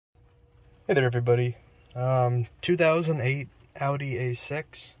Hey there, everybody. 2008 Audi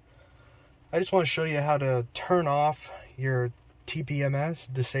A6. I just want to show you how to turn off your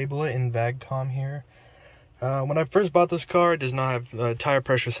TPMS, disable it in vagcom here. When I first bought this car, it does not have tire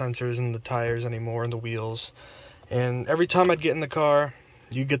pressure sensors in the tires anymore, in the wheels. And every time I'd get in the car,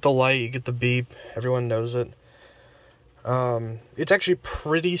 you get the light, you get the beep, everyone knows it. It's actually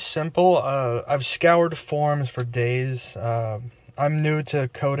pretty simple. I've scoured forums for days. I'm new to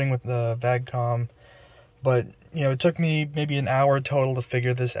coding with the vagcom, but it took me maybe an hour total to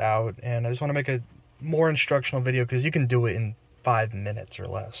figure this out, and I just want to make a more instructional video because you can do it in 5 minutes or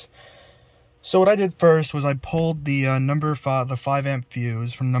less. So what I did first was I pulled the the 5 amp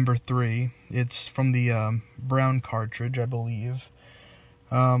fuse from number 3. It's from the brown cartridge, I believe.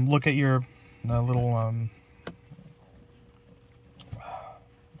 Look at your little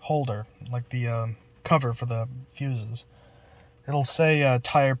holder, like the cover for the fuses. It'll say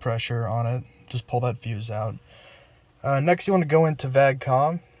tire pressure on it. Just pull that fuse out. Next, you want to go into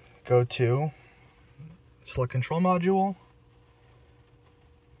vagcom. Go to select control module.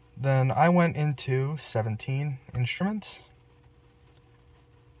 Then I went into 17 instruments,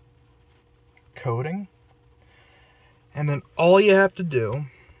 coding, and then all you have to do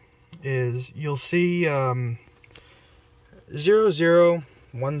is you'll see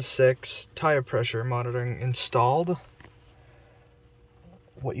 0016 tire pressure monitoring installed.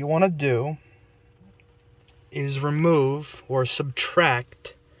 What you want to do is remove or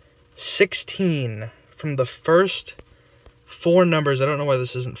subtract 16 from the first 4 numbers. I don't know why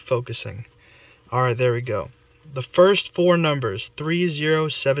this isn't focusing. Alright, there we go. The first 4 numbers,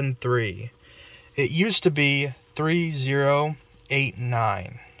 3073. It used to be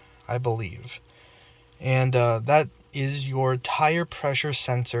 3089, I believe. And that is your tire pressure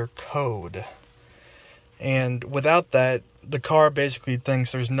sensor code. And without that, the car basically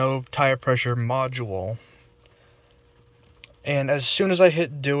thinks there's no tire pressure module. And as soon as I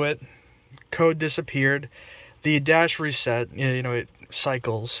hit do it, code disappeared. The dash reset, it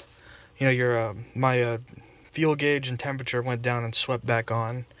cycles. My fuel gauge and temperature went down and swept back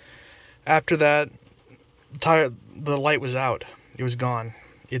on. After that, the light was out. It was gone.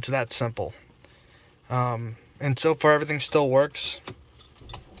 It's that simple. And so far everything still works.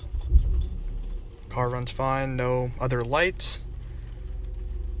 Car runs fine, no other lights.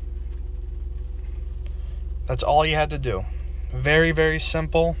 That's all you had to do. Very, very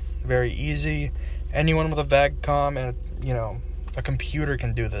simple, very easy. Anyone with a vagcom and a computer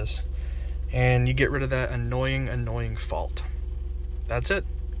can do this. And you get rid of that annoying fault. That's it.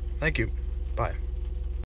 Thank you. Bye.